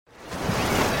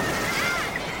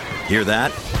Hear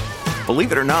that?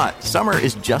 Believe it or not, summer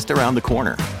is just around the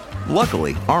corner.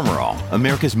 Luckily, Armor All,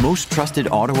 America's most trusted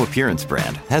auto appearance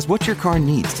brand, has what your car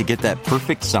needs to get that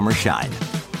perfect summer shine.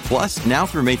 Plus, now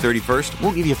through May 31st,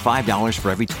 we'll give you $5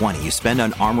 for every $20 you spend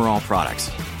on Armor All products.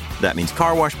 That means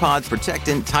car wash pods,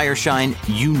 protectant, tire shine,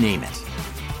 you name it.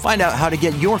 Find out how to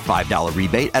get your $5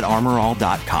 rebate at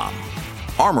armorall.com.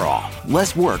 Armor All,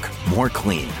 less work, more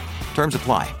clean. Terms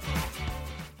apply.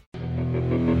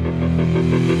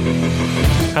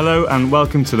 Hello and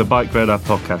welcome to the Bike Radar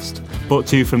podcast, brought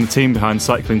to you from the team behind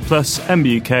Cycling Plus,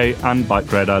 MBUK and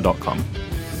BikeRadar.com.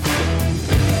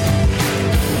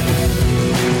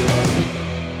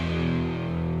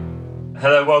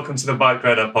 Hello, welcome to the Bike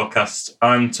Radar podcast.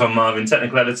 I'm Tom Marvin,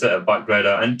 technical editor at Bike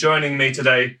Radar, and joining me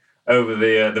today over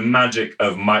the magic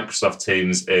of Microsoft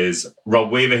Teams is Rob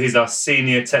Weaver. He's our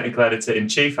senior technical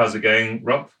editor-in-chief. How's it going,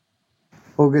 Rob?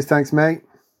 All good, thanks, mate.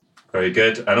 Very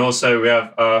good. And also we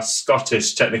have our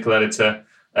Scottish technical editor,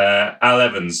 Al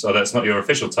Evans. Oh, that's not your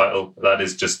official title. That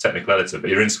is just technical editor, but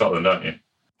you're in Scotland, aren't you?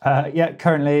 Yeah,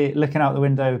 currently looking out the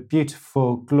window,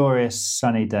 beautiful, glorious,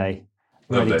 sunny day.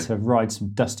 Lovely. Ready to ride some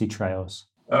dusty trails.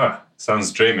 Oh,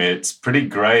 sounds dreamy. It's pretty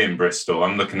grey in Bristol.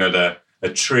 I'm looking at a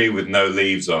tree with no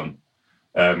leaves on,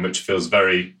 which feels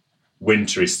very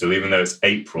wintry still, even though it's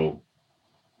April.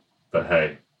 But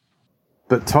hey.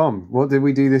 But Tom, what did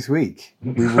we do this week?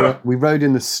 We rode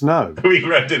in the snow. We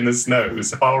rode in the snow. It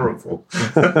was horrible.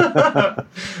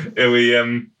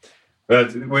 We're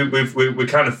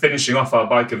kind of finishing off our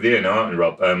bike of the year now, aren't we,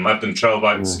 Rob? I've done trail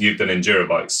bikes, You've done enduro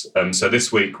bikes. So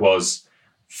this week was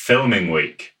filming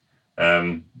week.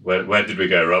 Where did we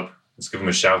go, Rob? Let's give them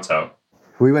a shout out.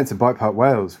 We went to Bike Park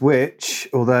Wales, which,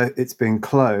 although it's been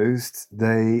closed,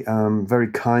 they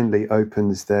very kindly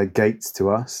opened their gates to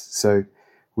us. So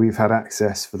we've had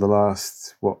access for the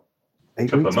last,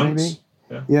 8 weeks, maybe?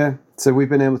 Yeah. So we've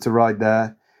been able to ride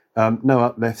there. No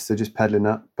uplifts, so just pedaling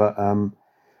up. But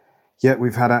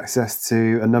we've had access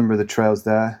to a number of the trails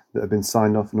there that have been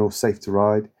signed off and all safe to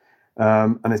ride.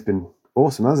 And it's been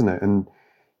awesome, hasn't it? And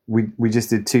we just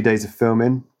did 2 days of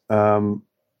filming.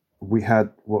 We had,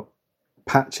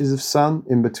 patches of sun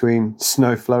in between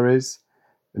snow flurries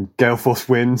and gale force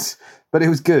winds. But it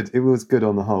was good. It was good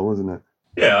on the whole, wasn't it?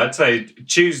 Yeah, I'd say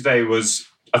Tuesday was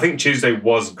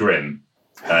grim,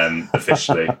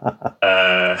 officially.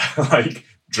 Like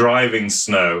driving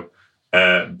snow,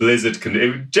 blizzard.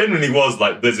 It generally was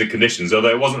like blizzard conditions, although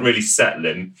it wasn't really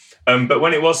settling. But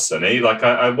when it was sunny, like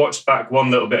I watched back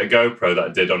one little bit of GoPro that I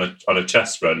did on a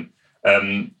chest run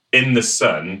in the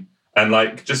sun,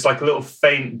 and just a little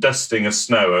faint dusting of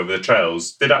snow over the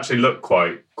trails did actually look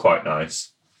quite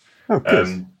nice. Oh,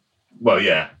 good.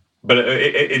 But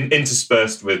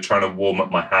interspersed with trying to warm up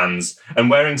my hands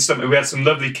and wearing we had some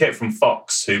lovely kit from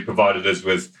Fox, who provided us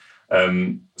with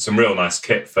some real nice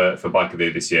kit for Bike of the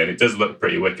Year this year, and it does look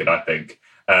pretty wicked, I think.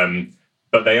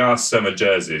 But they are summer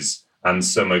jerseys and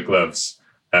summer gloves,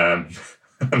 and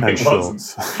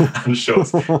shorts. And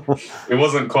shorts. It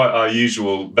wasn't quite our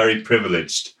usual, very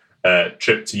privileged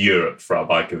trip to Europe for our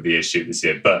Bike of the Year shoot this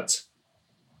year, but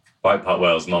Bike Park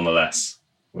Wales nonetheless.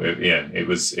 It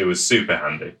was super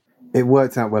handy. It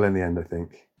worked out well in the end, I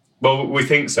think. Well, we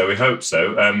think so. We hope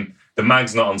so. The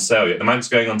mag's not on sale yet. The mag's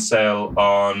going on sale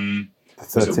on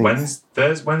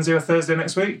Wednesday or Thursday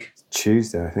next week?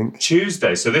 Tuesday, I think.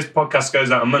 Tuesday. So this podcast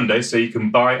goes out on Monday, so you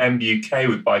can buy MBUK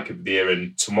with Bike of the Year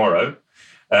in tomorrow.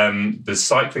 The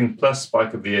Cycling Plus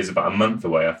Bike of the Year is about a month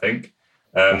away, I think.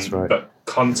 That's right. But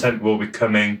content will be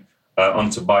coming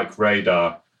onto Bike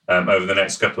Radar over the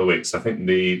next couple of weeks. I think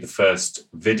the first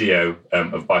video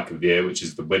of Bike of the Year, which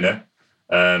is the winner,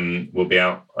 will be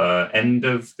out end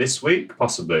of this week,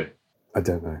 possibly. I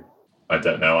don't know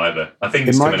either. I think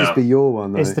it's coming out. It might just be your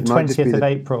one, though. It's the 20th of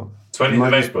April. 20th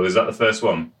of April, is that the first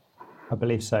one? I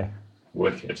believe so.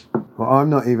 Wicked. Well, I'm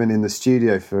not even in the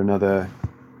studio for another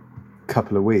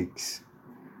couple of weeks,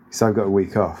 so I've got a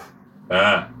week off.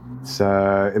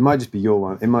 So it might just be your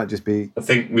one. It might just be... I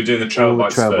think we're doing the trail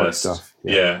bikes first. Bike stuff.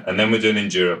 Yeah, and then we're doing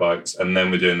enduro bikes, and then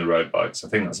we're doing the road bikes. I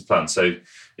think that's the plan. So,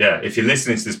 yeah, if you're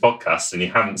listening to this podcast and you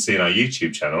haven't seen our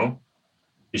YouTube channel,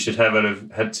 you should head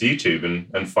to YouTube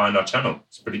and find our channel.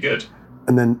 It's pretty good.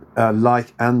 And then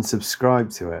like and subscribe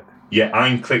to it. Yeah,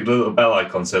 and click the little bell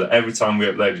icon so that every time we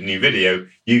upload a new video,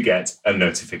 you get a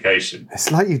notification.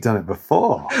 It's like you've done it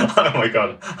before. Oh my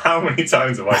God, how many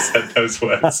times have I said those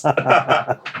words?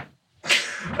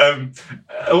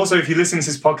 Also, if you listen to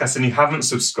this podcast and you haven't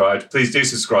subscribed, please do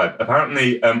subscribe.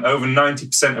 Apparently, over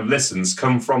 90% of listens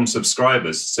come from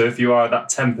subscribers. So if you are that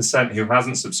 10% who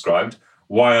hasn't subscribed,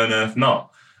 why on earth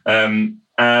not? And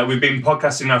We've been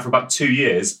podcasting now for about 2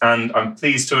 years, and I'm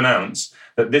pleased to announce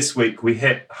that this week we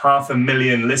hit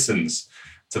 500,000 listens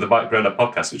to the Bike Gorilla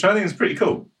podcast, which I think is pretty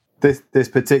cool. This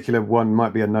particular one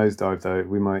might be a nosedive, though.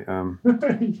 We might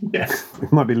we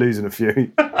might be losing a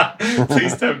few.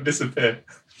 Please don't disappear.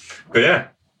 But yeah,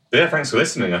 thanks for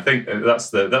listening. I think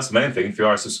that's the main thing. If you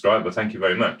are a subscriber, thank you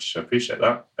very much. I appreciate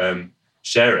that.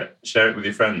 Share it with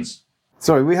your friends.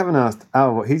 Sorry, we haven't asked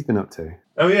Al what he's been up to.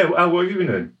 Oh yeah, Al, what have you been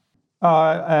doing?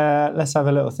 Let's have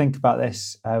a little think about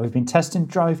this. We've been testing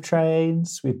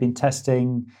drivetrains. We've been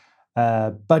testing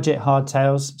budget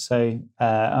hardtails. So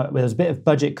there's a bit of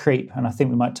budget creep, and I think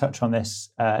we might touch on this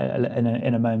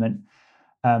in a moment.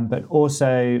 But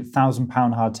also £1,000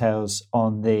 hardtails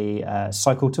on the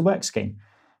Cycle to Work scheme.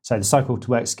 So the Cycle to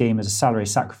Work scheme is a salary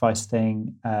sacrifice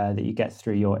thing that you get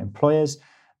through your employers.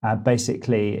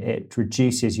 Basically, it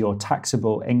reduces your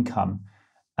taxable income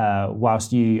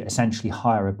whilst you essentially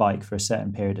hire a bike for a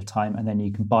certain period of time, and then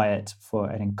you can buy it for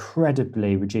an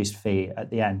incredibly reduced fee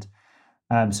at the end.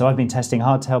 So I've been testing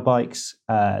hardtail bikes.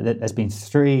 There's been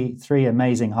three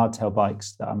amazing hardtail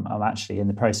bikes that I'm actually in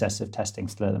the process of testing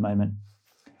still at the moment.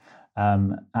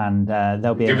 And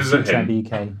they'll be in the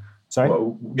UK. Sorry?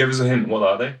 Well, give us a hint. What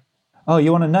are they? Oh,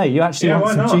 you want to know? You actually want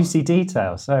some not? Juicy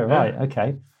details. Oh, right. Yeah.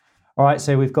 Okay. All right.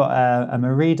 So we've got a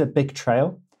Merida Big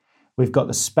Trail. We've got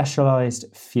the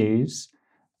Specialized Fuse.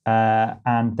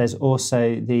 And there's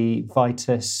also the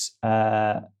Vitus.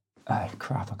 I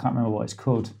can't remember what it's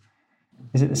called.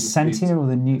 Is it the Sentia or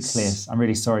the Nucleus? I'm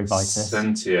really sorry, Vitus.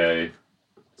 Sentia,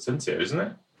 isn't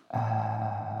it?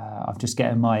 I'm just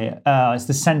getting my... it's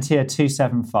the Sentia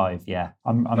 275, yeah.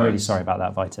 I'm Nice. really sorry about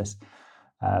that, Vitus.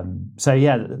 So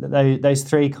yeah, those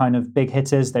three kind of big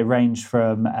hitters, they range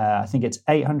from, I think it's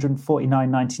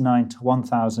 £849.99 to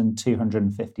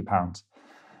 £1,250.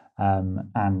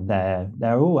 And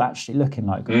they're all actually looking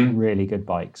like really good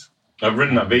bikes. I've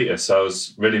ridden that Vitus. I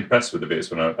was really impressed with the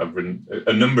Vitus when I've ridden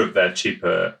a number of their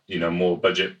cheaper, more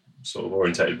budget sort of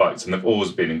orientated bikes, and they've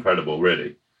always been incredible,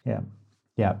 really.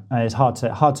 Yeah, and it's hard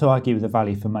to argue with the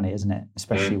value for money, isn't it?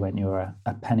 Especially when you're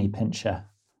a penny pincher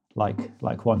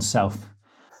like oneself.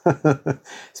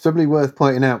 It's probably worth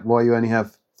pointing out why you only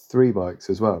have 3 bikes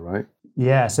as well, right?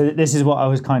 Yeah, so this is what I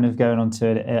was kind of going on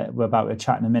to about we're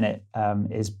chatting a minute,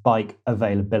 is bike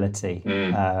availability.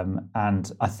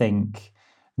 And I think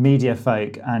media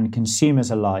folk and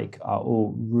consumers alike are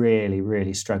all really,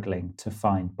 really struggling to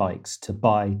find bikes to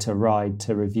buy, to ride,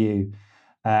 to review,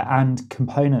 and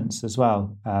components as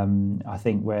well. I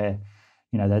think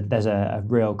there's a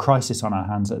real crisis on our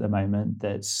hands at the moment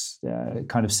that's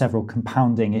kind of several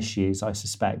compounding issues, I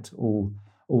suspect, all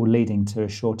leading to a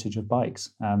shortage of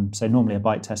bikes. So normally a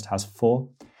bike test has 4.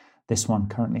 This one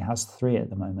currently has 3 at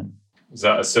the moment. Is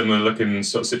that a similar looking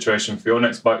sort of situation for your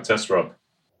next bike test, Rob?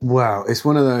 Wow, it's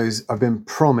one of those I've been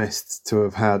promised to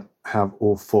have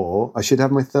all 4. I should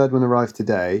have my 3rd one arrive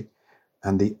today,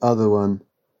 and the other one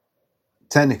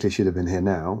technically should have been here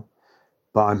now,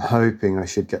 but I'm hoping I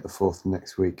should get the 4th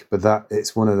next week. But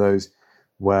it's one of those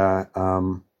where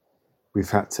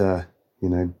we've had to,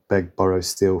 beg, borrow,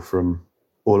 steal from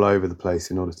all over the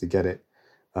place in order to get it.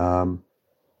 And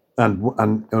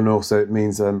also it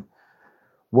means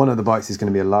one of the bikes is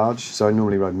going to be a large, so I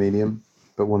normally ride medium,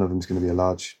 but one of them is going to be a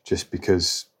large just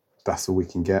because that's all we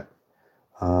can get.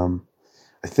 I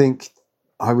think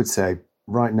I would say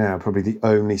right now probably the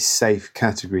only safe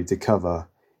category to cover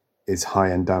is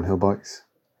high-end downhill bikes.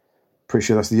 Pretty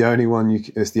sure that's the only one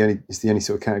it's the only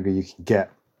sort of category you can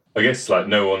get. I guess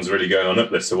no one's really going on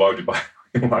uplift, so why would you buy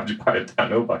a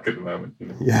downhill bike at the moment?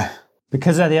 Yeah.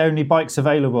 Because they're the only bikes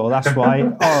available, that's why.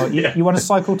 You want to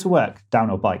cycle to work?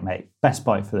 Downhill bike, mate. Best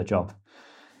bike for the job.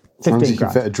 15 grand. You can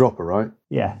 £15,000. fit a dropper, right?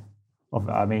 Yeah.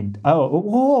 I mean,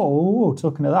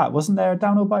 talking of that, wasn't there a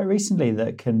downhill bike recently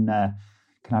that can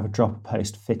have a dropper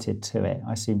post fitted to it?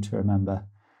 I seem to remember.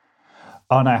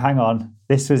 Oh no, hang on.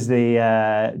 This was the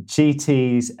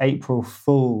GT's April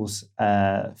Fool's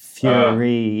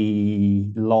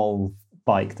Fury LOL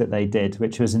bike that they did,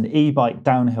 which was an e-bike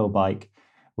downhill bike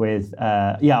with,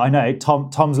 I know,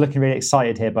 Tom's looking really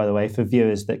excited here, by the way, for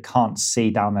viewers that can't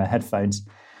see down their headphones.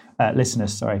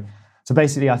 Listeners, sorry. So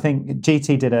basically, I think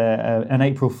GT did an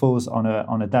April Fool's on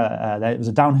it was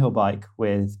a downhill bike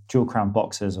with dual crown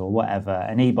boxes or whatever,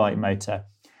 an e-bike motor,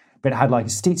 but it had like a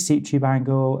steep tube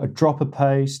angle, a dropper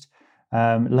post,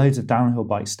 loads of downhill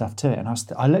bike stuff to it. And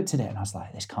I looked at it and I was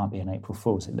like, this can't be an April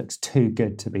Fool's. It looks too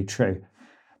good to be true.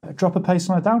 But a dropper post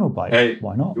on a downhill bike,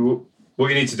 why not? What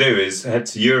you need to do is head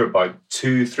to Eurobike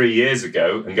 2-3 years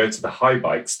ago and go to the high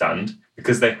bike stand,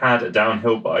 because they had a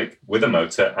downhill bike with a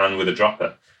motor and with a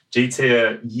dropper. GT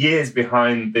are years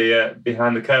behind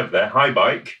the curve there. High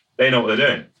Bike, they know what they're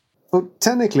doing. Well,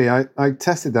 technically, I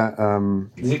tested that.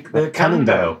 The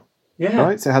Cannondale. Yeah.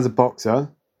 Right? So it has a boxer,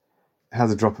 it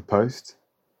has a dropper post.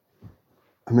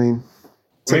 I mean,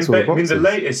 the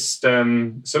latest,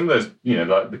 some of those,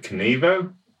 like the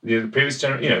Canevo, the previous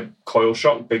generation, Coil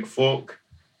Shock, Big Fork,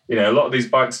 a lot of these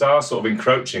bikes are sort of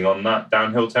encroaching on that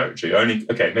downhill territory.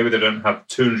 Maybe they don't have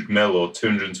 200 mil or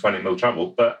 220 mil travel,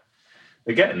 but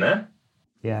they're getting there.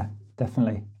 Yeah,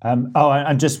 definitely.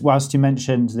 And just whilst you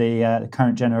mentioned the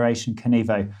current generation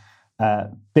Canevo,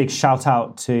 big shout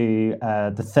out to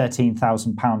the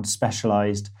 £13,000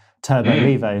 specialised Turbo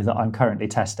Levo that I'm currently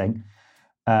testing.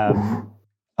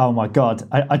 Oh my God.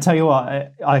 I tell you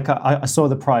what, I saw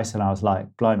the price and I was like,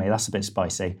 blimey, that's a bit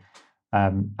spicy.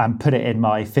 And put it in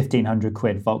my 1,500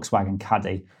 quid Volkswagen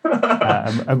Caddy.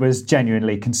 And was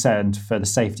genuinely concerned for the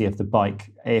safety of the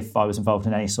bike if I was involved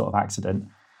in any sort of accident.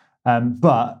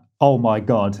 But, oh my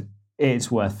God, it's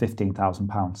worth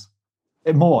 £15,000.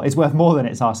 It's worth more than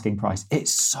its asking price.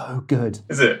 It's so good.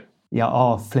 Is it?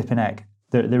 Yeah, flipping heck.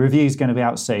 The review's going to be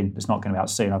out soon. It's not going to be out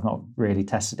soon. I've not really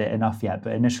tested it enough yet,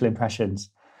 but initial impressions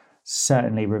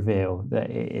certainly reveal that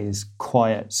it is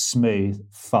quiet, smooth,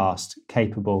 fast,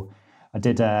 capable. I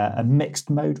did a mixed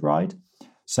mode ride,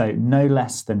 so no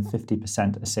less than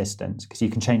 50% assistance, because you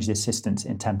can change the assistance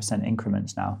in 10%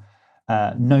 increments now.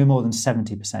 No more than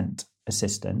 70%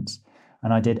 assistance.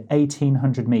 And I did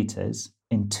 1,800 metres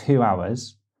in 2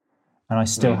 hours, and I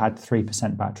still had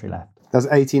 3% battery left. That's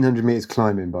 1,800 metres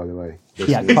climbing, by the way.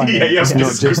 Yeah, climbing. It's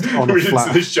not just on a flat.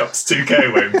 Into the shops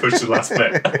 2K away and push the last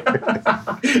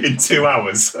bit in 2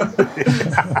 hours.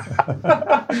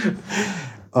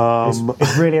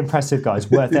 It's really impressive,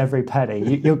 guys. Worth every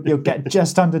penny. You'll get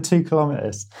just under 2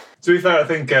 kilometres. To be fair, I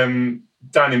think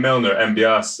Danny Milner at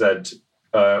MBR said,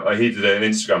 he did an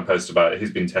Instagram post about it.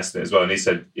 He's been testing it as well, and he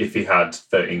said if he had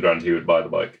 13 grand, he would buy the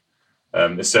bike.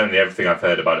 Certainly everything I've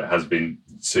heard about it has been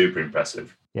super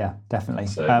impressive. Yeah, definitely.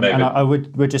 So and I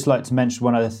would just like to mention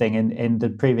one other thing. In the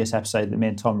previous episode that me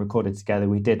and Tom recorded together,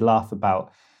 we did laugh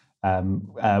about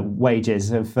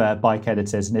wages of bike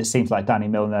editors, and it seems like Danny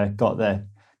Milner got the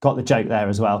joke there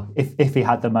as well. If he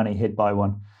had the money, he'd buy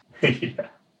one. Yeah.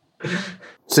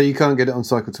 So you can't get it on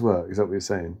Cycle to Work? Is that what you're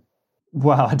saying?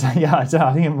 Well, I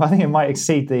think it might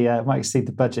exceed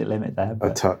the budget limit there.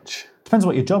 A touch. Depends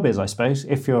what your job is, I suppose.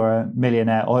 If you're a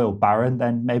millionaire oil baron,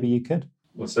 then maybe you could.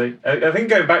 We'll see. I think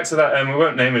going back to that, we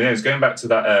won't name any names. Going back to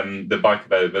that, the bike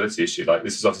availability issue. Like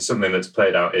this is obviously something that's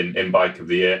played out in Bike of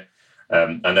the Year.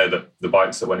 I know that the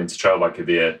bikes that went into Trail Bike of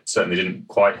the Year certainly didn't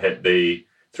quite hit the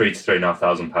 £3,000 to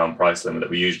 £3,500 price limit that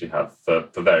we usually have for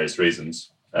various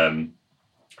reasons,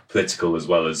 political as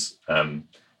well as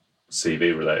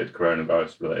CV related,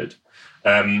 coronavirus related.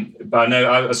 But I know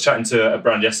I was chatting to a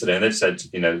brand yesterday, and they've said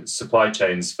supply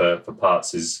chains for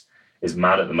parts is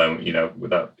mad at the moment.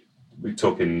 We're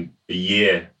talking a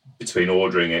year between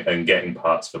ordering and getting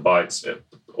parts for bikes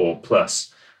or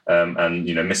plus, and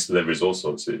missed deliveries, all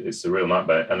sorts. It's a real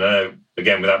nightmare. And I know,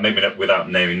 again,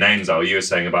 without naming names, Al, you were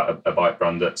saying about a bike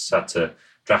brand that's had to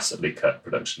drastically cut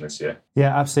production this year.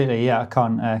 Yeah, absolutely. Yeah, I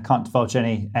can't divulge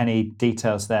any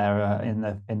details there in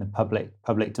the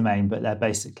public domain, but they're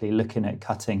basically looking at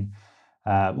cutting.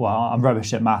 Well, I'm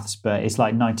rubbish at maths, but it's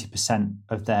like 90%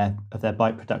 of their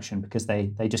bike production because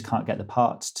they just can't get the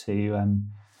parts to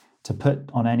put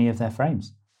on any of their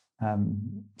frames.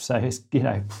 So it's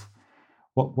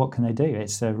what can they do?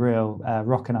 It's a real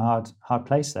rock and a hard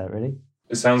place there, really.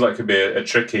 It sounds like it could be a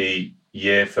tricky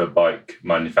year for bike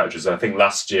manufacturers. I think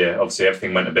last year, obviously,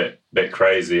 everything went a bit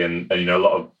crazy, and a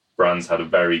lot of brands had a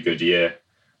very good year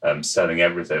selling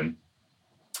everything.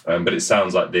 But it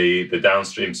sounds like the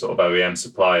downstream sort of OEM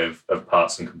supply of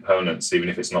parts and components, even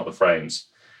if it's not the frames,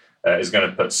 is going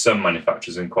to put some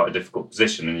manufacturers in quite a difficult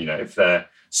position. And, if they're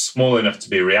small enough to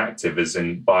be reactive, as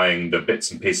in buying the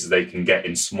bits and pieces they can get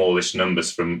in smallish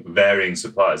numbers from varying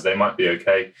suppliers, they might be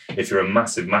okay. If you're a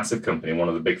massive, massive company, one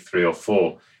of the big 3 or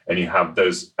 4, and you have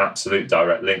those absolute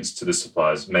direct links to the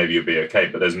suppliers, maybe you'll be okay.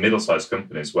 But there's middle-sized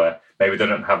companies where maybe they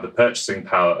don't have the purchasing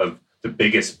power of the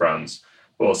biggest brands,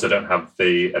 but also don't have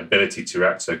the ability to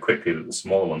react so quickly that the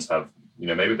smaller ones have.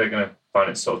 Maybe they're going to find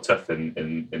it sort of tough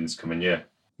in this coming year.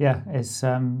 Yeah, it's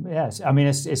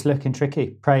looking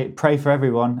tricky. Pray for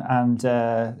everyone, and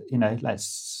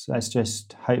let's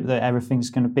just hope that everything's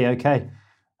going to be okay.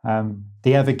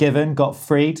 The Ever Given got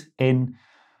freed in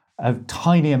a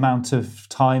tiny amount of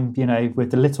time,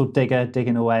 with the little digger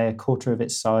digging away a quarter of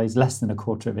its size, less than a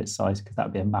quarter of its size, because that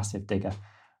would be a massive digger.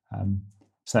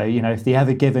 So, if the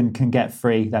Ever Given can get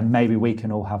free, then maybe we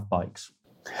can all have bikes.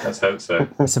 Let's hope so.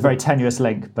 It's a very tenuous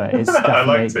link, but it's I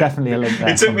liked it. definitely a link there.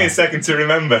 It took me a second to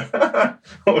remember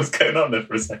what was going on there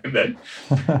for a second then.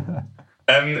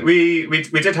 We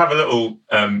did have a little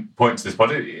point to this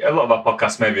pod. A lot of our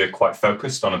podcasts maybe are quite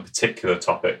focused on a particular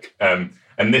topic, and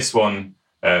this one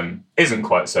isn't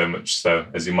quite so much so,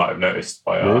 as you might have noticed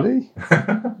by our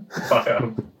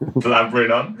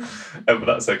blabbering on, but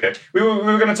that's okay. We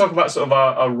were going to talk about sort of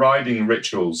our riding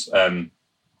rituals.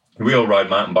 We all ride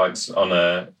mountain bikes on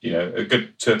a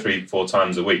good 2 or 3, 4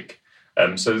 times a week.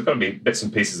 So there's got to be bits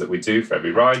and pieces that we do for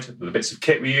every ride, the bits of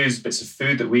kit we use, bits of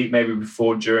food that we eat maybe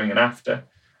before, during and after.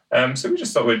 So we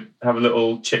just thought we'd have a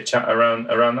little chit chat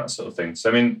around that sort of thing. So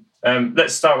I mean,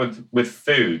 let's start with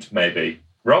food maybe.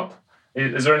 Rob,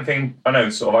 is there anything, I know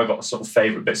sort of I've got sort of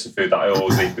favourite bits of food that I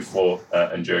always eat before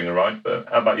and during a ride, but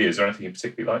how about you? Is there anything you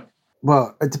particularly like?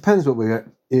 Well, it depends what we're,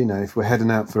 if we're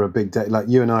heading out for a big day, like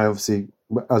you and I obviously,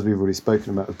 as we've already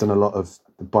spoken about, have done a lot of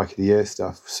the Bike of the Year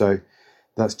stuff. So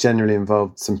that's generally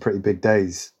involved some pretty big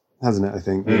days, hasn't it? I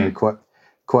think quite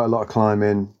a lot of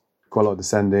climbing, quite a lot of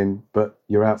descending, but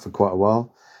you're out for quite a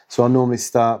while. So I'll normally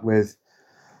start with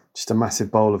just a massive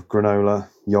bowl of granola,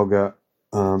 yogurt,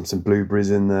 some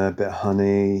blueberries in there, a bit of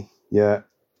honey,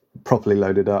 properly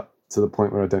loaded up to the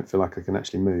point where I don't feel like I can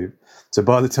actually move. So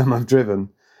by the time I've driven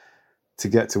to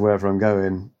get to wherever I'm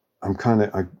going, I'm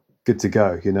good to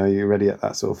go. You're ready at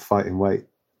that sort of fighting weight,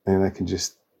 and I can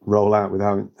just roll out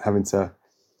without having to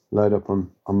load up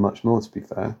on much more, to be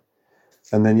fair.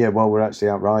 And then, while we're actually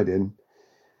out riding,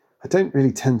 I don't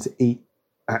really tend to eat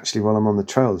actually while I'm on the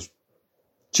trails.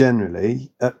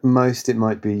 Generally, at most, it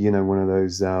might be, one of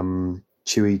those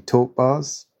chewy talk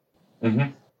bars,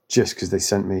 just because they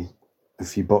sent me a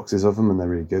few boxes of them and they're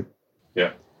really good.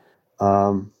 Yeah.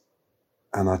 And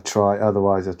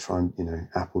otherwise I try and,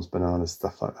 apples, bananas,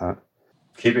 stuff like that.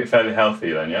 Keep it fairly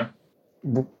healthy then, yeah?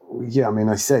 Yeah, I mean,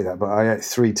 I say that, but I ate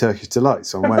 3 Turkish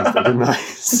Delights on Wednesday, didn't I?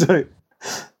 So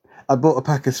I bought a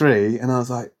pack of 3 and I was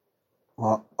like,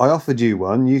 well, I offered you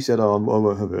one. You said, I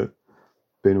won't have it.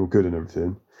 Being all good and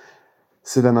everything.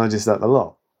 So then I just ate a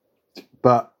lot.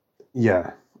 But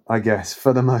yeah, I guess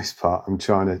for the most part, I'm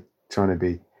trying to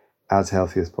be as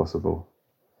healthy as possible.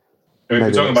 Maybe a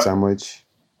little sandwich.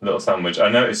 A little sandwich. I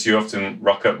notice you often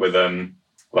rock up with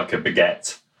like a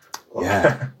baguette.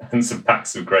 Yeah. And some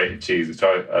packs of grated cheese, which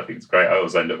I think is great. I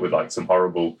always end up with like some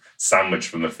horrible sandwich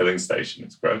from the filling station.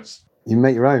 It's gross. You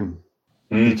make your own.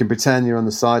 You can pretend you're on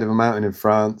the side of a mountain in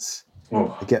France.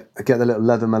 Oh. I get the little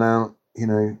Leatherman out,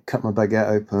 cut my baguette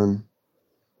open,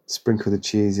 sprinkle the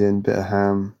cheese in, bit of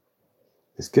ham.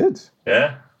 It's good.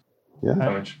 Yeah.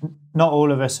 Yeah. Not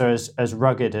all of us are as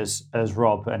rugged as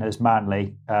Rob and as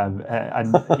manly,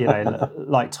 and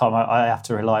like Tom, I have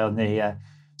to rely on the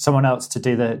someone else to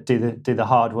do the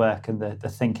hard work and the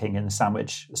thinking in the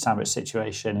sandwich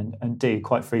situation, and do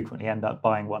quite frequently end up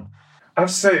buying one. I have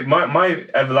to say, my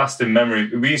everlasting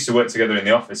memory. We used to work together in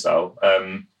the office, Al,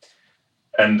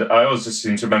 and I always just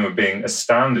seem to remember being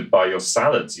astounded by your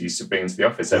salads you used to bring into the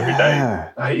office every day.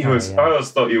 I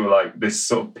always thought you were like this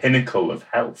sort of pinnacle of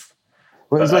health.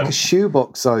 Well, it was like a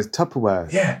shoebox-sized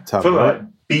Tupperware. Yeah, tub, full right? of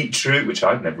like beetroot, which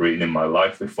I'd never eaten in my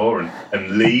life before,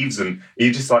 and leaves, and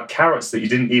you just like carrots that you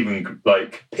didn't even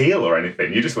like peel or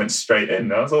anything. You just went straight in.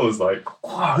 And I was always like,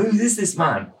 wow, who is this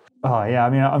man? Oh, yeah. I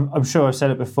mean, I'm sure I've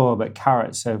said it before, but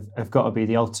carrots have got to be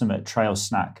the ultimate trail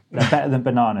snack. They're better than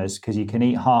bananas because you can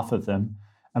eat half of them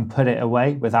and put it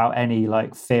away without any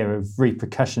like fear of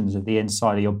repercussions of the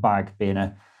inside of your bag being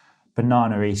a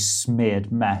banana-y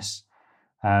smeared mess.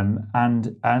 And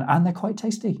they're quite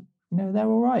tasty. They're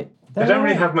all right. They don't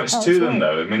really have much to them,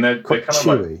 though. I mean, they're quite kind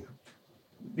chewy. Of like,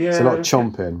 yeah, it's a lot of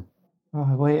chomping.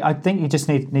 Oh, well, I think you just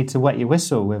need to wet your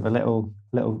whistle with a little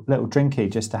drinky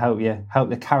just to help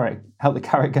the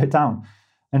carrot go down,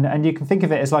 and you can think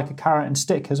of it as like a carrot and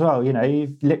stick as well.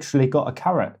 You've literally got a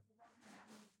carrot.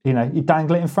 You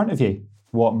dangle it in front of you.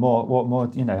 What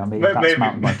more? I mean, that's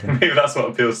mountain biking. Maybe that's what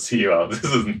appeals to you, Al. This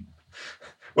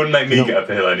wouldn't make me get up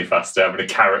a hill any faster having a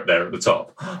carrot there at the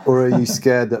top. Or are you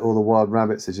scared that all the wild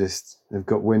rabbits they've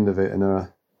got wind of it and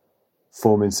are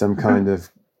forming some kind of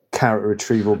carrot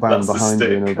retrieval band behind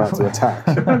you and are about to attack?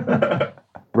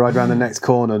 Right around the next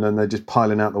corner, and then they're just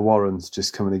piling out the warrens,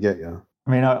 just coming to get you.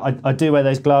 I mean, I do wear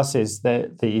those glasses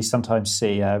that you sometimes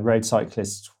see road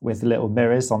cyclists with little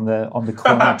mirrors on the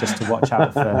corner just to watch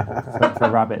out for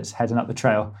rabbits heading up the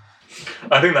trail.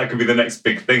 I think that could be the next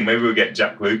big thing. Maybe we'll get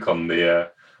Jack Luke on the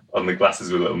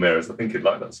glasses with little mirrors. I think he'd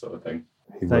like that sort of thing.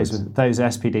 Those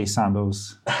SPD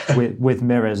sandals with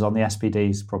mirrors on the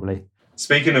SPDs, probably.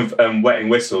 Speaking of wetting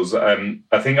whistles, I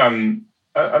think I'm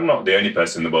not the only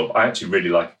person in the world. I actually really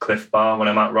like a Cliff Bar when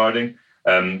I'm out riding,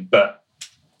 but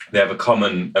they have a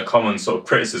common sort of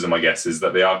criticism, I guess, is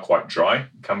that they are quite dry,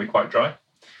 can be quite dry.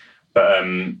 But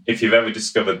if you've ever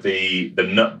discovered the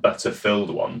nut butter filled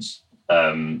ones,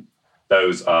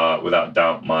 those are without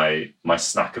doubt my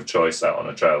snack of choice out on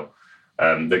a trail.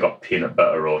 They've got peanut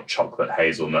butter or chocolate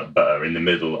hazelnut butter in the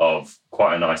middle of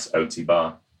quite a nice oaty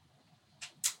bar.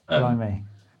 Blimey.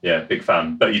 Yeah, big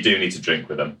fan. But you do need to drink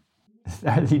with them.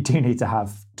 You do need to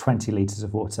have 20 litres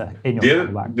of water in your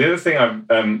bag. The other thing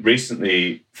I've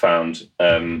recently found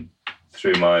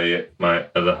through my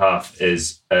other half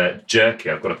is jerky.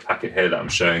 I've got a packet here that I'm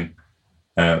showing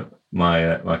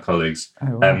my colleagues.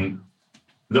 Oh, wow.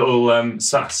 Little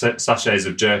sachets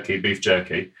of jerky, beef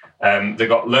jerky. They've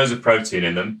got loads of protein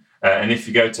in them. And if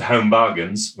you go to Home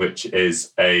Bargains, which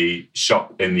is a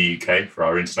shop in the UK for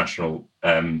our international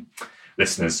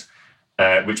listeners,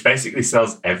 which basically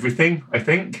sells everything, I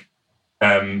think,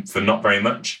 for not very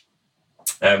much.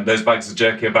 Those bags of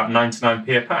jerky are about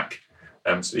 99p a pack.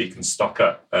 So you can stock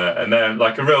up. And they're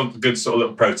like a real good sort of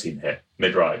little protein hit,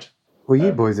 mid-ride. Well,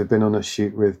 you boys have been on a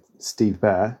shoot with Steve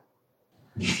Bear,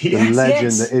 Yes, the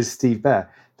legend that is Steve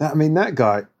Bear. That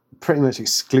guy pretty much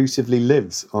exclusively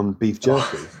lives on beef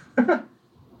jerky.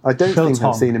 I don't think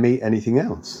I've seen him eat anything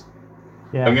else.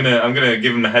 Yeah. I'm gonna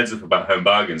give him a heads up about Home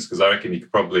Bargains, because I reckon he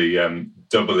could probably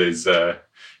double his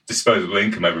disposable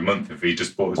income every month if he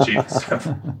just bought the cheapest stuff.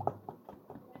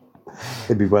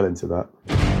 He'd be well into that.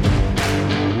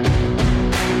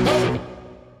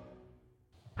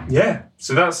 Yeah.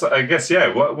 So that's, I guess,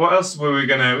 yeah. What else were we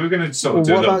gonna sort of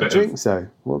do? What a little about bit drinks though?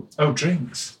 Oh,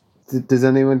 drinks. Does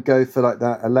anyone go for like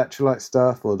that electrolyte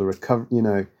stuff or the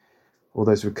recovery? All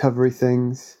those recovery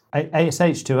things. It's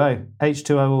H2O.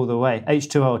 H2O all the way.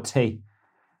 H2O or tea.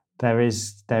 There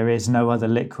is no other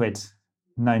liquid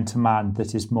known to man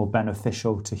that is more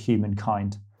beneficial to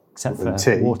humankind, except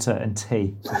for water and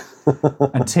tea.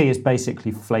 And tea is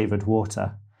basically flavoured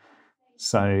water.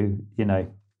 So,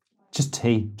 just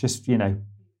tea,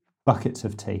 buckets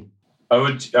of tea. I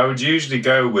would usually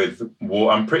go with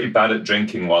water. I'm pretty bad at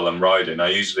drinking while I'm riding.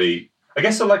 I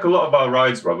guess I like a lot of our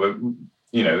rides, Rob,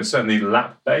 certainly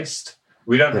lap-based.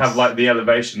 We don't have like the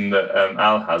elevation that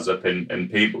Al has up in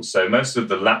Peebles. So most of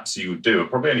the laps you would do are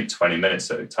probably only 20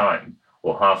 minutes at a time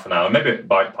or half an hour, maybe at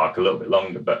Bike Park a little bit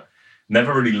longer, but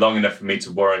never really long enough for me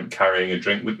to warrant carrying a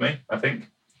drink with me, I think.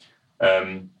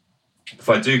 If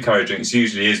I do carry drinks, it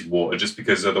usually is water, just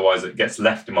because otherwise it gets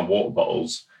left in my water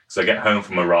bottles. Because I get home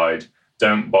from a ride,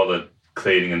 don't bother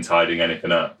cleaning and tidying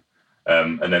anything up.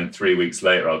 And then 3 weeks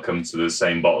later, I'll come to the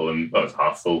same bottle and it's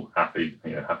half full, happy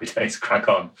days, crack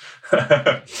on.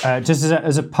 Just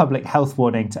as a public health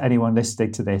warning to anyone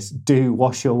listening to this, do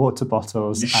wash your water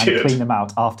bottles and clean them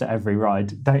out after every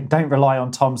ride. Don't rely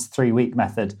on Tom's 3-week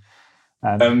method.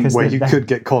 Where you could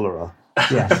get cholera.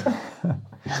 Yes.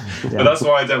 But that's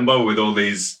why I don't bother with all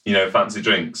these, fancy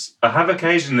drinks.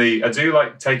 I do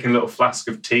like taking a little flask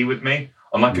of tea with me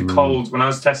on like a cold, when I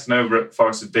was testing over at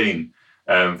Forest of Dean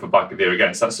for Bike of the Year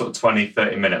again, so that sort of 20,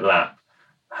 30 minute lap,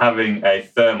 having a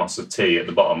thermos of tea at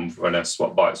the bottom when I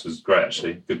swap bikes was great,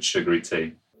 actually. Good sugary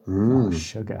tea. Oh,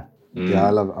 sugar. Yeah,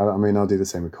 I'll do the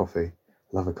same with coffee.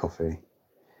 Love a coffee.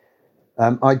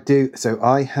 I do. So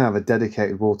I have a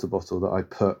dedicated water bottle that I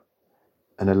put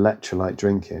an electrolyte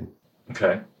drink in.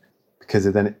 Okay. Because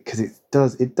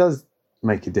it does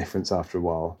make a difference after a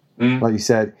while. Like you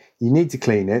said, you need to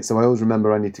clean it. So I always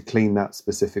remember I need to clean that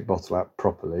specific bottle out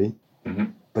properly.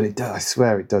 Mm-hmm. But it does. I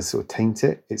swear it does sort of taint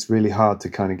it. It's really hard to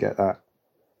kind of get that.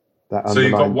 So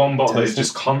you've got one bottle that is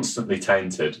just constantly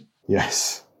tainted.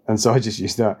 Yes, and so I just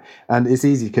use that, and it's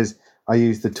easy because I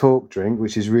use the Talk drink,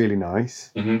 which is really nice,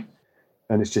 and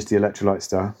it's just the electrolyte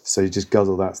stuff. So you just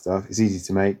guzzle that stuff. It's easy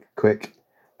to make, quick.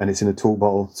 And it's in a Talk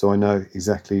bottle, so I know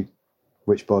exactly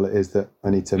which bottle it is that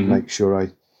I need to make sure I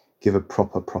give a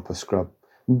proper scrub.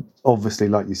 Obviously,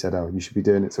 like you said, Aaron, you should be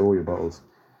doing it to all your bottles.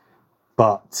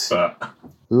 But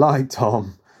like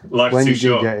Tom, when you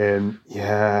do get in,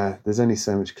 there's only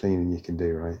so much cleaning you can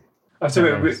do, right? I have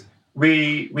to admit,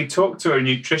 we talked to a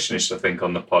nutritionist, I think,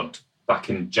 on the pod back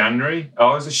in January. I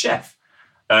was a chef.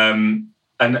 And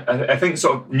I think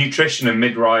sort of nutrition and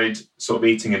mid-ride sort of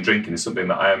eating and drinking is something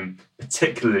that I am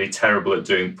particularly terrible at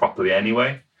doing properly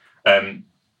anyway. I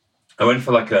went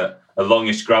for like a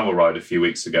longish gravel ride a few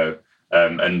weeks ago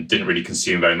and didn't really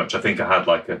consume very much. I think I had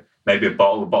like maybe a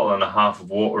bottle and a half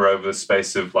of water over the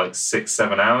space of like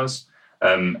 6-7 hours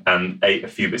and ate a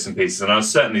few bits and pieces. And I was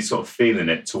certainly sort of feeling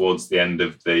it towards the end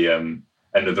of the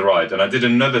ride. And I did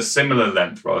another similar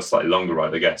length ride, a slightly longer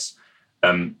ride, I guess,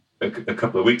 a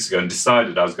couple of weeks ago, and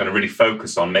decided I was going to really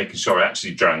focus on making sure I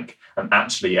actually drank and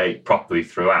actually ate properly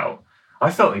throughout. I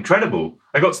felt incredible.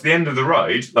 I got to the end of the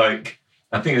ride, like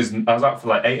I think I was out for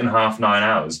like 8.5, 9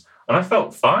 hours, and I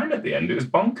felt fine at the end. It was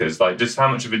bonkers, like just how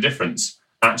much of a difference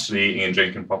actually eating and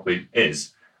drinking properly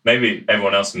is. Maybe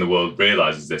everyone else in the world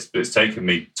realizes this, but it's taken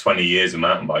me 20 years of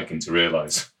mountain biking to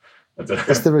realize. I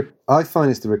don't know. I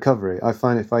find it's the recovery. I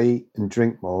find if I eat and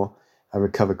drink more, I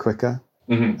recover quicker.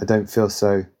 I don't feel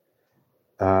so,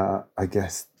 I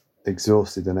guess,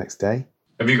 exhausted the next day.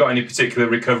 Have you got any particular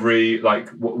recovery? Like,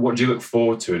 what do you look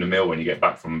forward to in a meal when you get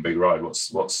back from a big ride?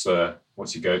 What's your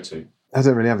go-to? I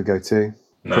don't really have a go-to.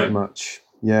 No. Pretty much,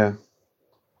 yeah.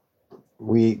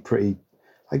 We eat pretty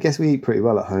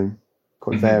well at home.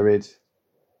 Quite varied,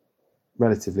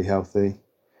 relatively healthy.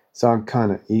 So I'm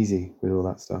kind of easy with all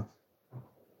that stuff.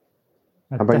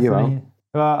 How about you, Al?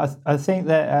 Well, I think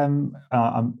that I'm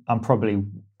probably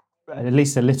at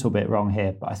least a little bit wrong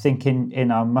here, but I think in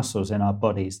our muscles, in our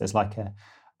bodies, there's like an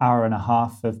hour and a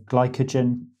half of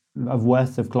glycogen, of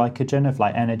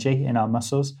like energy in our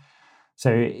muscles.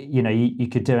 So, you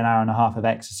could do an hour and a half of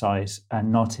exercise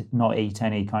and not eat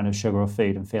any kind of sugar or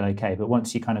food and feel okay. But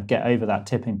once you kind of get over that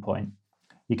tipping point,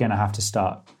 you're going to have to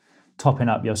start topping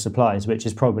up your supplies, which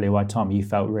is probably why, Tom, you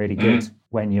felt really good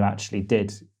when you actually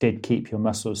did keep your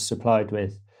muscles supplied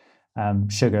with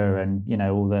sugar and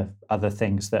all the other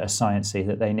things that are sciencey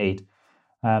that they need.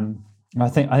 I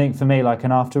think for me, like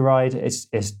an after ride, it's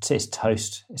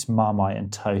toast. It's Marmite and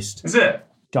toast. Is it?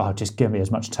 God, just give me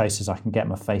as much toast as I can get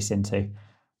my face into.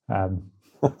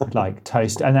 Like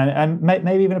toast, and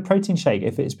maybe even a protein shake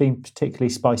if it's been particularly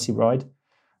spicy ride.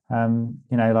 Whey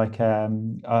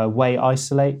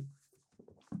isolate,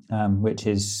 which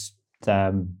is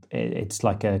it's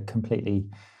like a completely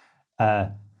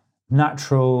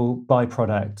natural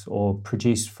byproduct or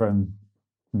produced from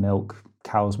milk,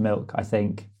 cow's milk, I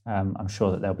think. I'm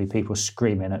sure that there'll be people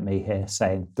screaming at me here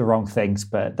saying the wrong things,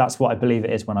 but that's what I believe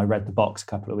it is when I read the box a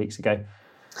couple of weeks ago.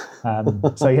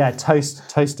 So yeah,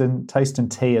 toast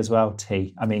and tea as well.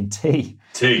 Tea. Tea.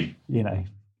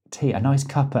 Tea, a nice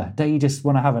cuppa. Don't you just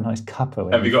want to have a nice cuppa?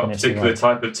 Have you got a particular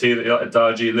type of tea that you like, a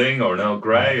Darjeeling or an Earl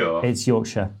Grey? Or it's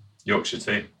Yorkshire. Yorkshire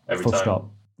tea, every full time.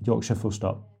 Stop. Yorkshire, full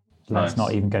stop. Let's Nice.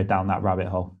 not even go down that rabbit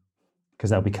hole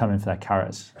because they'll be coming for their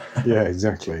carrots. Yeah,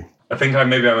 exactly. I think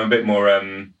I'm a bit more. I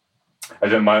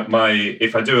don't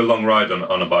if I do a long ride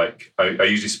on a bike, I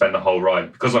usually spend the whole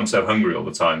ride because I'm so hungry all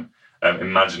the time,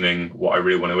 imagining what I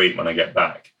really want to eat when I get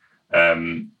back.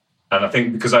 And I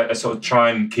think because I sort of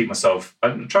try and keep myself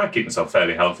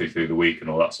fairly healthy through the week and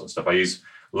all that sort of stuff. I use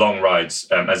long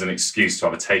rides as an excuse to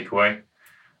have a takeaway.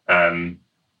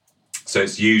 So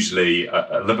it's usually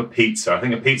I love a pizza. I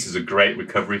think a pizza is a great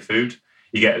recovery food.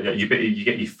 You get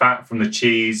your fat from the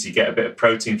cheese, you get a bit of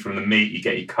protein from the meat, you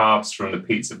get your carbs from the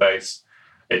pizza base.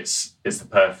 It's the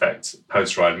perfect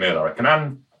post-ride meal, I reckon,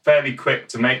 and fairly quick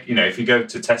to make. If you go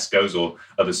to Tesco's or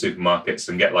other supermarkets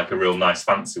and get like a real nice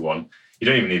fancy one, you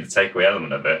don't even need the takeaway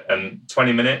element of it. And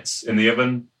 20 minutes in the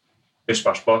oven, bish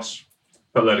bash bosh,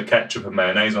 put a load of ketchup and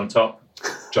mayonnaise on top,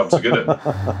 jobs are good.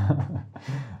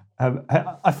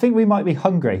 I think we might be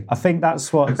hungry. I think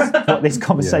that's what this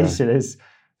conversation is.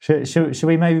 Should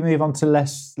we maybe move on to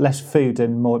less food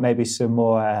and more, maybe some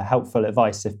more helpful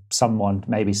advice if someone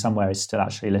maybe somewhere is still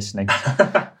actually listening?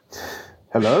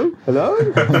 Hello?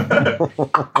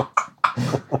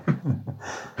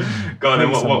 Go on then.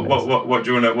 What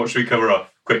do you want to? What should we cover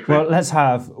off quickly? Well, let's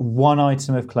have one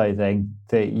item of clothing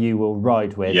that you will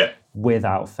ride with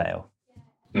without fail.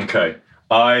 Okay,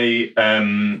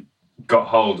 I got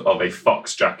hold of a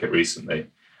Fox jacket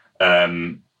recently.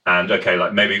 And okay,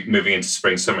 like maybe moving into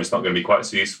spring, summer, it's not going to be quite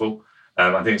so useful.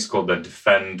 I think it's called the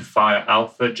Defend Fire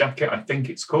Alpha jacket, I think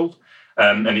it's called.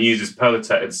 And it uses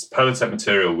Polartec. It's Polartec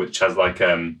material, which has like,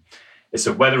 it's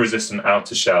a weather-resistant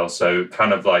outer shell. So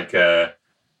kind of like,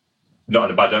 not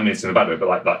in a bad, I don't mean it's in a bad way, but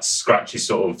like that scratchy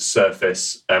sort of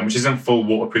surface, which isn't full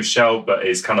waterproof shell, but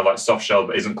is kind of like soft shell,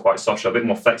 but isn't quite soft shell, a bit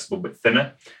more flexible, but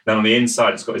thinner. Then on the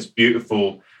inside, it's got this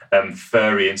beautiful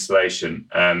furry insulation.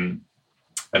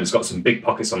 And it's got some big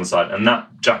pockets on the side. And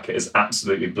that jacket has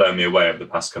absolutely blown me away over the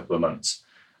past couple of months.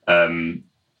 And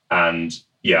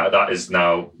yeah, that is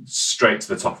now straight to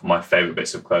the top of my favourite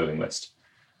bits of clothing list.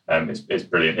 It's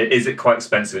brilliant. Is it quite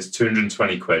expensive? It's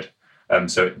 220 quid.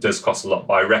 So it does cost a lot,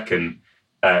 but I reckon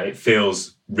it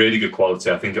feels really good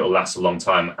quality. I think it'll last a long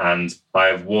time. And I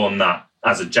have worn that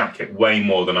as a jacket way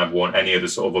more than I've worn any other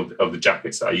sort of the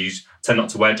jackets that I use. I tend not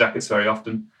to wear jackets very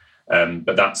often.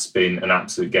 But that's been an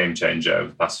absolute game changer over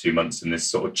the past few months in this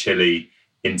sort of chilly,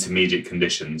 intermediate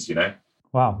conditions,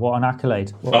 Wow, what an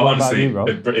accolade. What honestly, about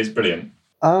you, Rob? it's brilliant.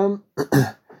 I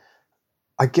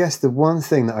guess the one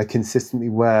thing that I consistently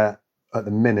wear at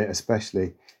the minute,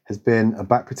 especially, has been a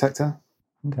back protector.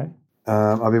 Okay.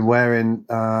 I've been wearing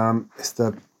I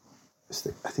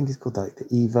think it's called like the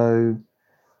Evo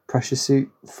pressure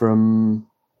suit from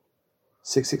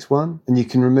 661, and you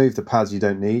can remove the pads you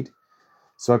don't need.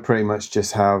 So I pretty much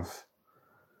just have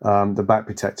the back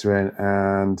protector in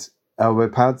and elbow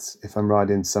pads if I'm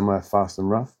riding somewhere fast and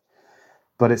rough.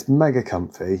 But it's mega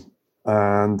comfy,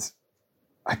 and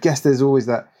I guess there's always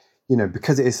that,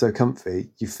 because it is so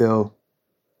comfy, you feel,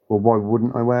 well, why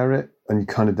wouldn't I wear it? And you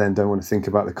kind of then don't want to think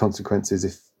about the consequences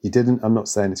if you didn't. I'm not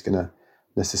saying it's going to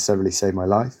necessarily save my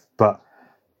life, but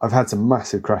I've had some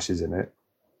massive crashes in it,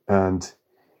 and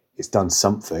it's done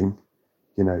something.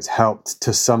 It's helped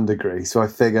to some degree. So I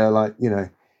figure,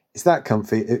 it's that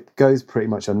comfy. It goes pretty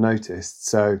much unnoticed.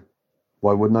 So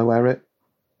why wouldn't I wear it?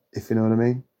 If you know what I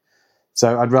mean.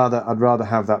 So I'd rather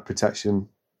have that protection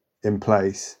in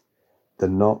place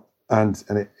than not, and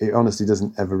it honestly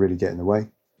doesn't ever really get in the way.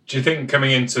 Do you think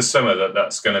coming into summer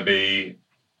that's going to be?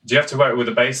 Do you have to wear it with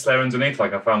a base layer underneath?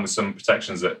 Like I found with some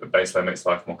protections that the base layer makes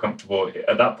life more comfortable.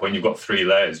 At that point, you've got 3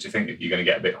 layers. Do you think you're going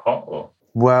to get a bit hot? Or?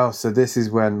 Well, so this is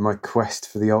when my quest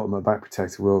for the ultimate back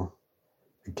protector will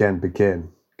again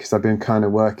begin, because I've been kind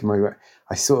of working my way.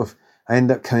 I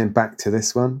end up coming back to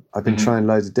this one. I've been trying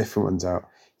loads of different ones out,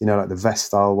 like the vest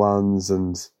style ones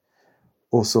and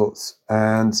all sorts.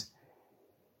 And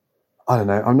I don't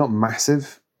know, I'm not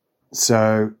massive.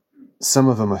 So some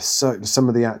of them are some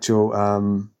of the actual,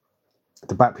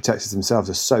 the back protectors themselves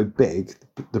are so big.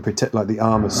 The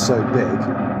arm is so big.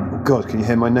 Oh God, can you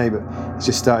hear my neighbour? He's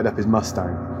just started up his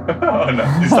Mustang. Oh no,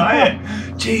 is that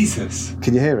it? Jesus.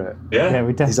 Can you hear it? Yeah,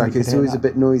 we definitely. He's like, it's always that. a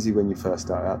bit noisy when you first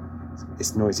start up.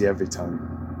 It's noisy every time.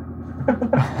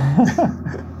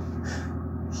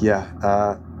 Yeah,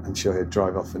 I'm sure he'll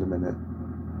drive off in a minute.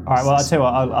 All right. Well, I'll tell you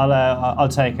what. I'll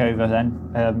take over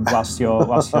then. Whilst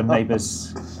your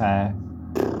neighbour's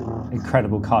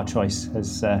incredible car choice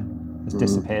has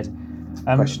disappeared.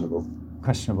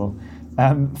 Questionable.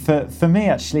 For me,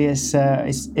 actually,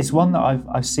 it's one that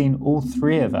I've seen all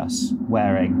 3 of us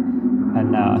wearing,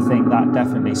 and I think that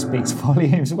definitely speaks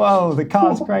volumes. Whoa, the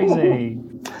car's crazy.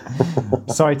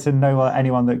 Sorry to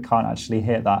anyone that can't actually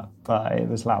hear that, but it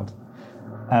was loud.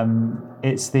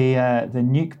 It's the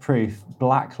nuke-proof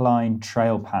Black Line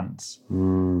trail pants,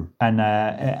 and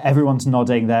everyone's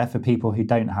nodding there for people who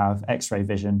don't have X-ray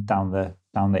vision down the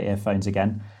earphones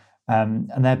again. And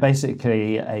they're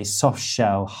basically a soft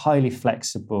shell, highly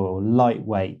flexible,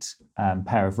 lightweight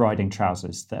pair of riding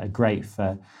trousers that are great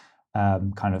for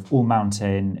kind of all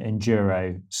mountain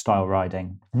enduro style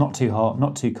riding. Not too hot,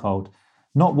 not too cold,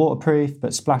 not waterproof,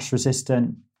 but splash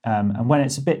resistant. And when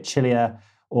it's a bit chillier,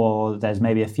 or there's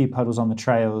maybe a few puddles on the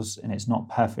trails and it's not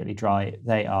perfectly dry,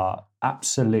 they are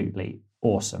absolutely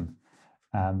awesome.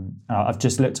 I've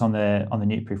just looked on the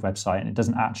Nukeproof website and it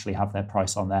doesn't actually have their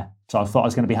price on there. So I thought I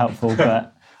was going to be helpful,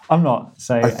 but I'm not.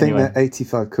 So I think anyway. they're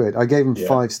 85 quid. I gave them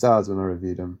 5 stars when I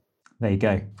reviewed them. There you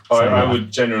go. I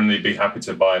would genuinely be happy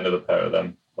to buy another pair of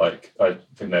them. Like, I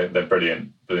think they're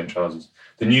brilliant trousers.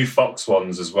 The new Fox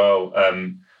ones as well.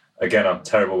 Again, I'm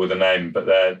terrible with the name, but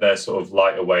they're sort of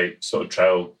lighter weight, sort of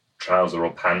trail trouser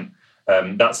or pant.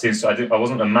 That seems. I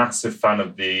wasn't a massive fan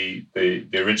of the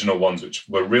original ones, which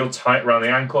were real tight around the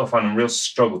ankle. I found them real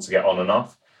struggle to get on and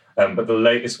off. But the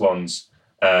latest ones,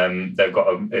 they've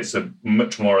got it's a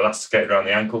much more elasticated around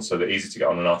the ankle, so they're easy to get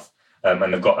on and off.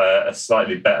 And they've got a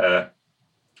slightly better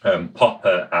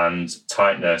popper and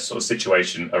tightener sort of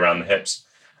situation around the hips.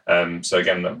 So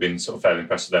again, I've been sort of fairly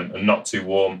impressed with them, and not too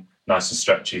warm, nice and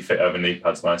stretchy, fit over knee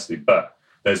pads nicely. But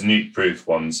those nuke-proof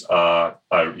ones are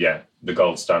the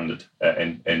gold standard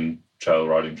in trail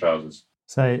riding trousers.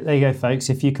 So there you go, folks.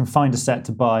 If you can find a set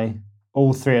to buy,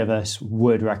 all 3 of us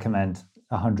would recommend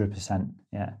 100%.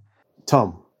 Yeah.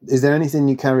 Tom, is there anything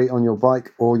you carry on your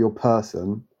bike or your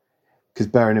person? Because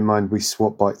bearing in mind, we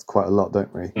swap bikes quite a lot,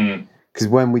 don't we? Because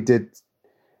when we did,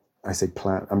 I say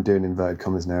plan, I'm doing inverted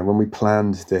commas now. When we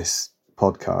planned this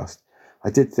podcast, I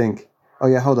did think, oh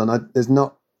yeah, hold on. There's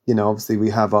not, obviously we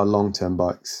have our long-term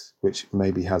bikes, which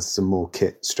maybe has some more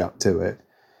kit strapped to it.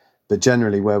 But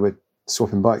generally where we're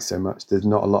swapping bikes so much, there's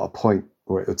not a lot of point,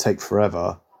 or it'll take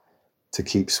forever to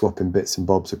keep swapping bits and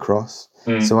bobs across.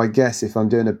 So I guess if I'm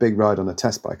doing a big ride on a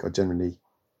test bike, I generally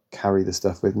carry the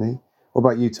stuff with me. What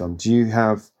about you, Tom? Do you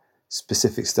have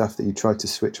specific stuff that you try to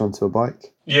switch onto a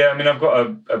bike? Yeah, I mean, I've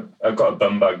got a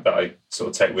bum bag that I sort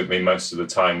of take with me most of the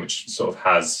time, which sort of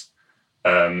has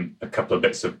a couple of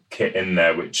bits of kit in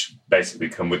there, which basically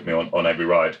come with me on every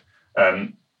ride.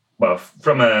 Well,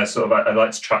 from a sort of, I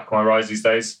like to track my rides these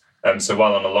days. So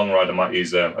while on a long ride, I might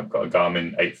use I've got a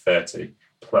Garmin 830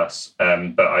 Plus,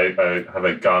 but I have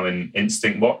a Garmin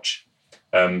Instinct watch,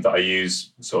 that I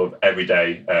use sort of every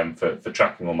day for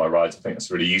tracking all my rides. I think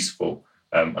that's really useful.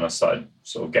 And I started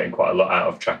sort of getting quite a lot out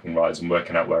of tracking rides and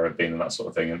working out where I've been and that sort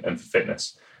of thing, and for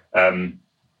fitness.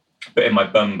 But in my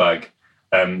bum bag,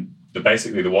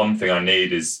 basically the one thing I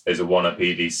need is a 1UP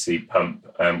EDC pump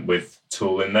with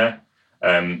tool in there.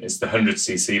 It's the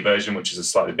 100cc version, which is a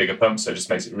slightly bigger pump, so it just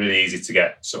makes it really easy to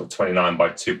get sort of 29 by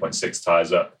 2.6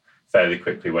 tyres up fairly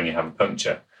quickly when you have a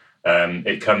puncture.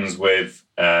 It comes with,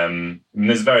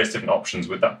 there's various different options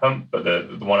with that pump, but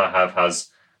the one I have has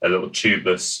a little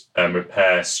tubeless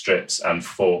repair strips and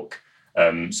fork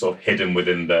sort of hidden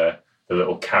within the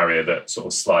little carrier that sort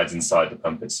of slides inside the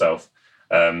pump itself.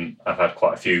 I've had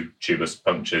quite a few tubeless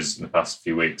punctures in the past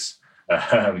few weeks,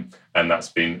 and that's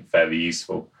been fairly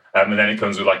useful. And then it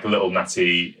comes with like a little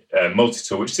natty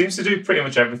multi-tool, which seems to do pretty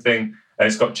much everything. And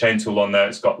it's got chain tool on there,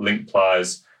 it's got link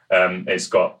pliers, it's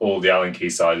got all the Allen key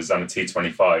sizes and a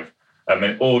T25. And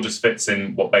it all just fits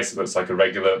in what basically looks like a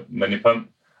regular mini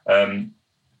pump.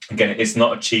 Again, it's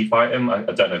not a cheap item. I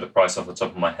don't know the price off the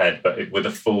top of my head, but with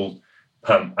a full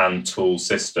pump and tool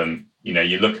system,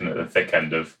 you're looking at the thick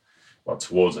end of, well,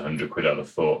 towards 100 quid, I'd have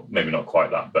thought. Maybe not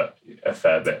quite that, but a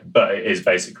fair bit. But it is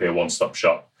basically a one-stop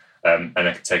shop. And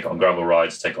I can take it on gravel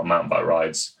rides, take it on mountain bike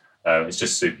rides. It's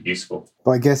just super useful.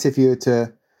 But I guess if you were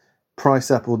to price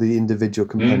up all the individual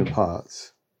component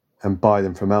parts and buy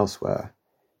them from elsewhere,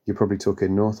 you're probably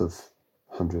talking north of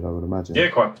 100, I would imagine. Yeah,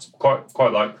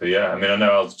 quite likely. Yeah, I mean, I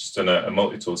know I was just doing a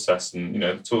multi-tool test, and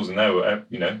the tools in there were,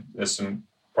 there's some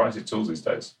pricey tools these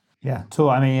days. Yeah, tool.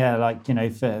 I mean, yeah, like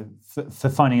for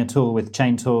finding a tool with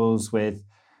chain tools, with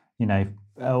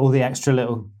all the extra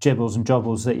little jibbles and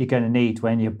jobbles that you're going to need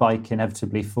when your bike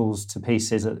inevitably falls to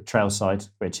pieces at the trailside,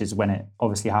 which is when it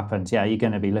obviously happens. Yeah, you're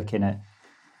going to be looking at,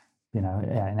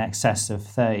 in excess of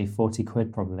 30, 40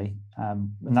 quid probably.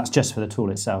 And that's just for the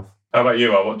tool itself. How about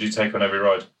you, Al? What do you take on every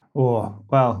ride? Oh,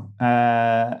 well,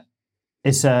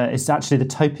 it's actually the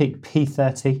Topeak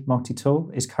P30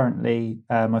 multi-tool is currently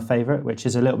my favourite, which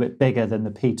is a little bit bigger than the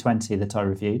P20 that I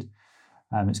reviewed.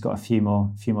 It's got a few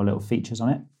more little features on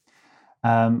it.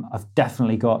 I've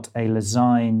definitely got a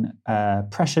Lezyne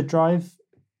pressure drive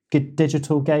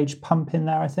digital gauge pump in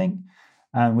there, I think,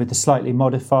 with the slightly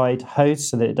modified hose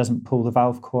so that it doesn't pull the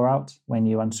valve core out when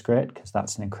you unscrew it, because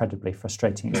that's an incredibly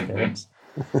frustrating experience.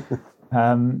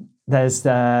 There's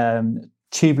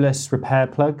tubeless repair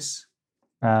plugs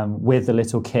with the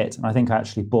little kit, and I think I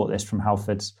actually bought this from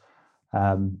Halfords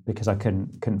because I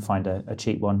couldn't find a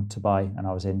cheap one to buy, and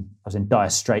I was in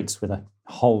dire straits with a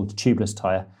whole tubeless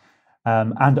tyre.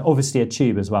 And obviously a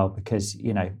tube as well, because,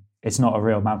 it's not a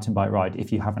real mountain bike ride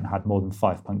if you haven't had more than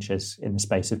 5 punctures in the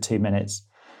space of 2 minutes.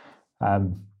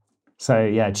 So,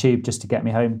 yeah, tube just to get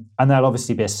me home. And there'll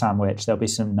obviously be a sandwich. There'll be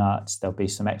some nuts. There'll be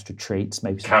some extra treats,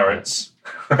 maybe some carrots.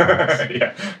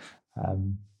 Yeah.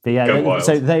 But yeah,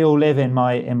 so they all live in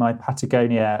my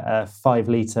Patagonia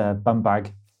 5-litre bum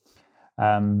bag.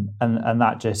 And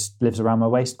that just lives around my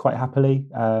waist quite happily.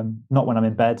 Not when I'm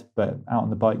in bed, but out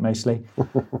on the bike mostly.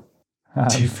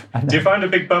 Do you find a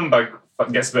big bum bag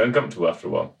gets a bit uncomfortable after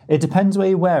a while? It depends where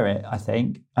you wear it, I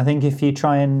think. I think if you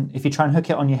try and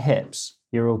hook it on your hips,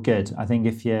 you're all good. I think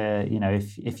if you're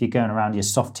if you're going around your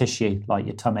soft tissue like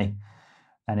your tummy,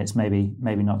 and it's maybe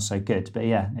not so good. But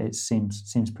yeah, it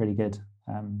seems pretty good.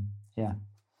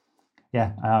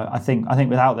 I think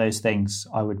without those things,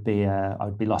 I would be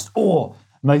lost. Or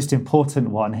most important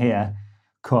one here,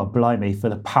 God blimey, for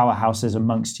the powerhouses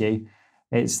amongst you,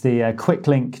 it's the Quick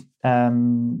Link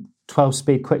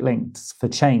 12-speed Quick Link for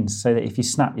chains, so that if you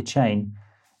snap your chain,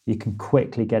 you can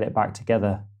quickly get it back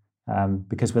together.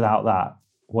 Because without that,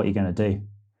 what are you going to do?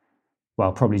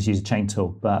 Well, probably just use a chain tool,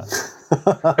 but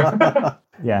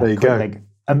yeah, there you go. Link.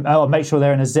 I'll make sure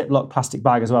they're in a Ziploc plastic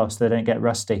bag as well, so they don't get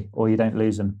rusty or you don't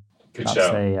lose them. Good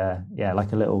shout.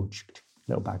 Like a little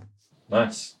bag.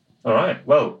 Nice. All right.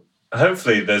 Well,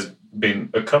 hopefully there's been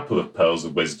a couple of pearls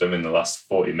of wisdom in the last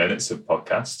 40 minutes of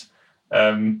podcast.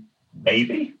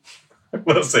 Maybe.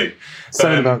 We'll see.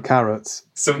 Something about carrots.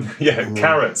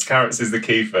 Carrots. Carrots is the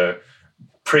key for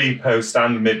pre, post,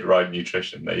 and mid-ride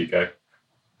nutrition. There you go.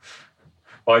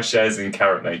 Buy shares in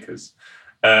carrot makers.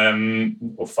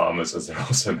 Or farmers, as they're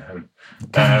also known.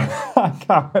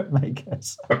 Carrot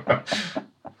makers. But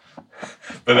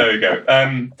there we go.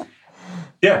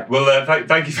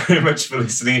 Thank you very much for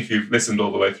listening. If you've listened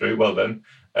all the way through, well done.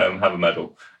 Have a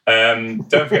medal. Don't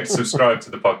forget to subscribe to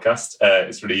the podcast.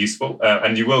 It's really useful.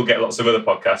 And you will get lots of other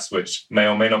podcasts, which may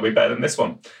or may not be better than this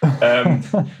one.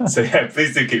 So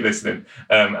please do keep listening.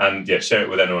 And share it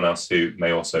with anyone else who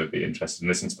may also be interested in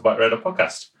listening to the Bike Radar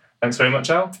podcast. Thanks very much,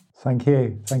 Al. Thank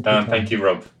you. Thank you,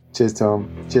 Rob. Cheers, Tom.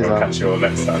 Cheers, We'll Al. catch you all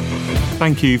next time.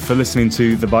 Thank you for listening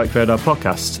to the Bike Radar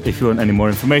podcast. If you want any more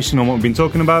information on what we've been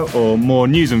talking about or more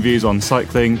news and views on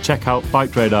cycling, check out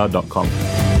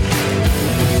bikeradar.com.